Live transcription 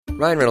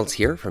Ryan Reynolds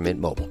here from Mint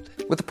Mobile.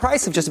 With the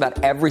price of just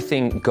about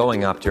everything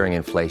going up during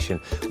inflation,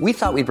 we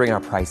thought we'd bring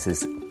our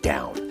prices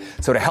down.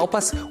 So to help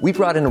us, we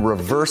brought in a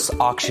reverse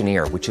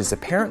auctioneer, which is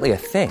apparently a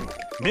thing.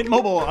 Mint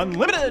Mobile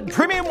Unlimited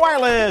Premium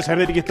Wireless. How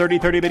to get 30,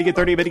 30, bit to get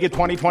 30, bit to get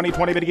 20, 20,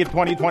 20, bit to get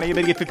 20, 20,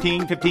 bit to get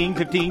 15, 15,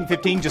 15,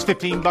 15, just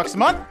 $15 a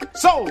month?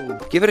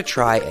 Sold! Give it a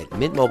try at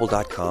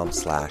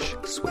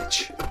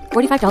mintmobile.com/switch.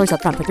 $45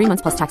 up front for 3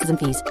 months plus taxes and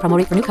fees. Promo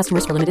rate for new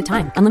customers for limited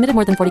time. Unlimited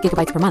more than 40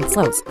 gigabytes per month.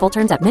 Slows full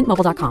terms at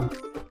mintmobile.com.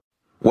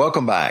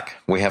 Welcome back.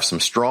 We have some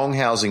strong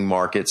housing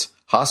markets,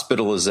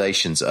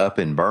 hospitalizations up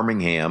in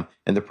Birmingham,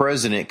 and the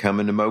president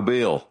coming to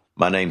Mobile.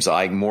 My name's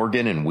Ike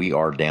Morgan, and we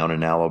are down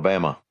in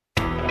Alabama.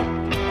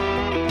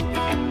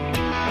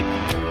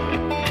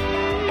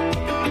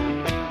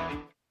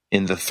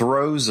 In the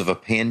throes of a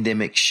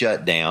pandemic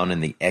shutdown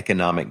and the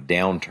economic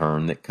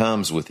downturn that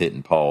comes with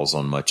hitting pause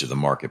on much of the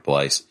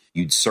marketplace,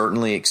 you'd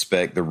certainly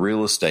expect the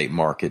real estate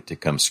market to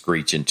come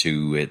screeching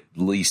to at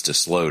least a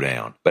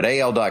slowdown. But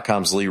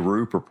AL.com's Lee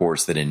Roop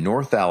reports that in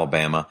North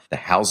Alabama, the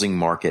housing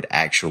market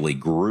actually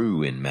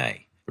grew in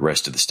May. The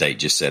rest of the state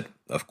just said,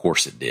 of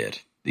course it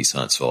did, these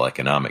Huntsville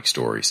economic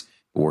stories.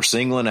 But we're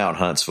singling out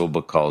Huntsville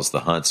because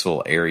the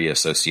Huntsville Area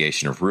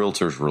Association of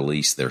Realtors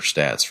released their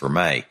stats for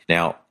May.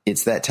 Now,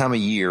 it's that time of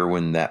year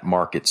when that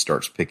market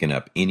starts picking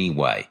up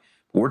anyway.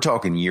 We're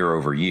talking year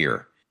over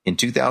year. In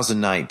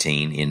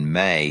 2019, in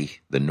May,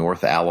 the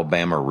North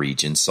Alabama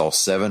region saw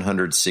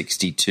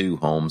 762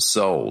 homes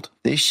sold.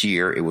 This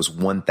year, it was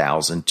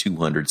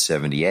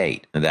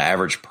 1,278, and the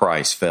average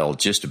price fell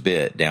just a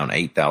bit, down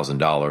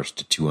 $8,000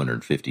 to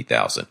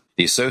 $250,000.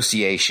 The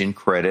association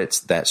credits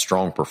that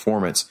strong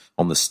performance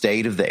on the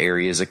state of the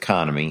area's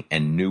economy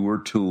and newer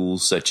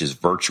tools such as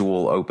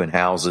virtual open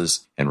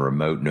houses and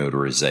remote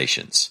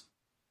notarizations.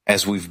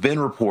 As we've been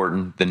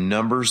reporting, the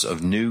numbers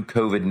of new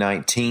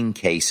COVID-19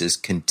 cases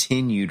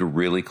continue to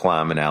really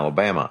climb in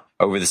Alabama.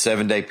 Over the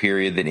 7-day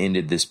period that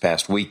ended this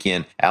past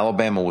weekend,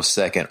 Alabama was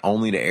second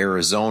only to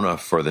Arizona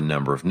for the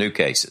number of new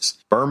cases.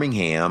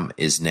 Birmingham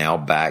is now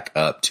back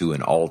up to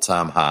an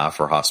all-time high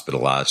for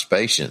hospitalized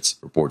patients,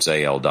 reports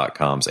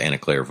AL.com's Anna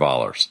Claire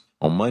Vollers.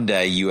 On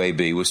Monday,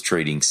 UAB was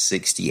treating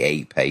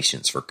 68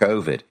 patients for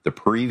COVID. The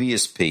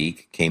previous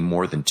peak came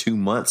more than 2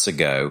 months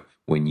ago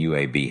when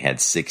UAB had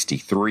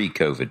 63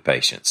 COVID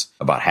patients.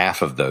 About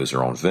half of those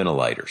are on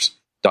ventilators.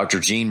 Dr.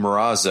 Gene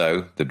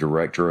Marazzo, the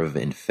director of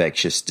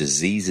infectious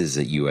diseases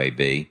at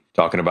UAB,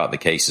 talking about the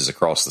cases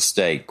across the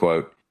state,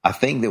 quote, "I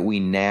think that we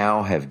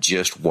now have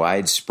just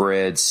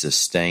widespread,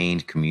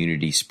 sustained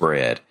community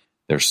spread.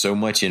 There's so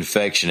much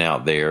infection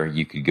out there,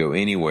 you could go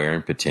anywhere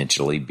and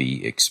potentially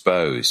be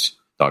exposed."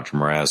 Dr.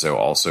 Marazzo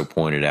also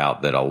pointed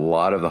out that a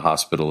lot of the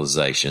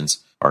hospitalizations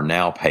are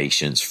now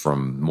patients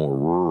from more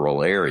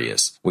rural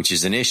areas, which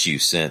is an issue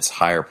since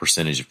higher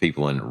percentage of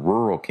people in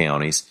rural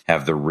counties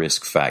have the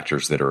risk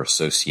factors that are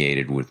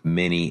associated with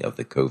many of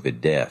the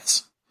COVID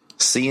deaths.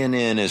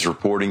 CNN is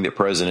reporting that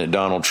President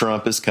Donald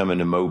Trump is coming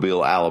to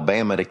Mobile,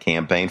 Alabama to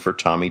campaign for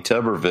Tommy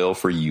Tuberville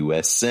for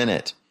U.S.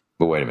 Senate.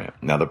 But wait a minute.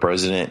 Now, the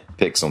president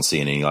picks on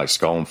CNN. He likes to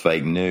call them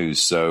fake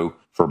news. So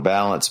for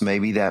balance,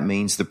 maybe that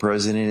means the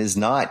president is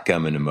not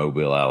coming to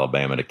Mobile,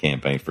 Alabama to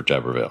campaign for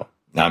Tuberville.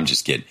 No, I'm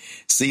just kidding.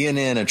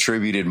 CNN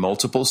attributed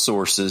multiple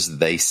sources.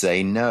 They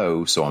say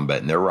no, so I'm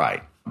betting they're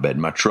right. I'm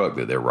betting my truck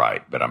that they're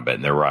right, but I'm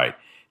betting they're right.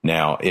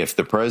 Now, if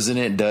the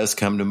president does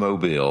come to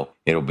Mobile,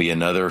 it'll be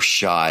another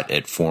shot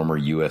at former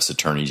U.S.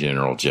 Attorney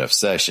General Jeff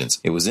Sessions.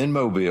 It was in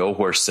Mobile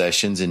where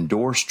Sessions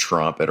endorsed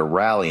Trump at a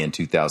rally in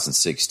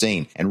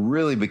 2016 and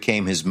really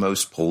became his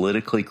most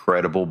politically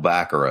credible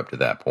backer up to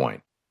that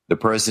point. The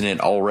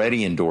president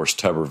already endorsed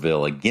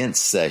Tuberville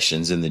against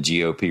Sessions in the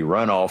GOP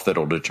runoff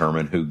that'll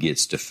determine who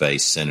gets to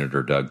face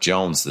Senator Doug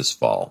Jones this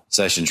fall.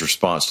 Sessions'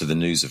 response to the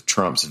news of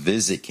Trump's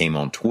visit came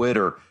on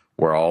Twitter,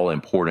 where all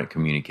important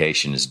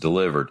communication is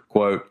delivered.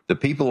 Quote, "The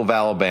people of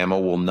Alabama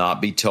will not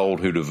be told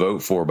who to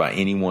vote for by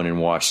anyone in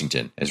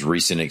Washington. As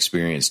recent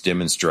experience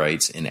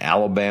demonstrates, in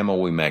Alabama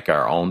we make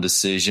our own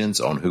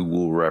decisions on who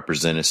will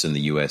represent us in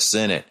the U.S.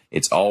 Senate.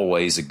 It's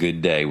always a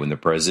good day when the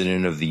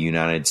President of the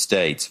United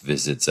States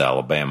visits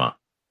Alabama."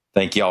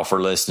 Thank y'all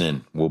for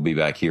listening. We'll be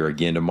back here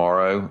again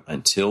tomorrow.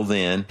 Until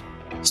then,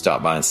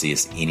 stop by and see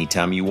us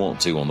anytime you want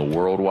to on the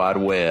World Wide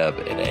Web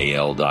at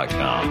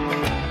AL.com.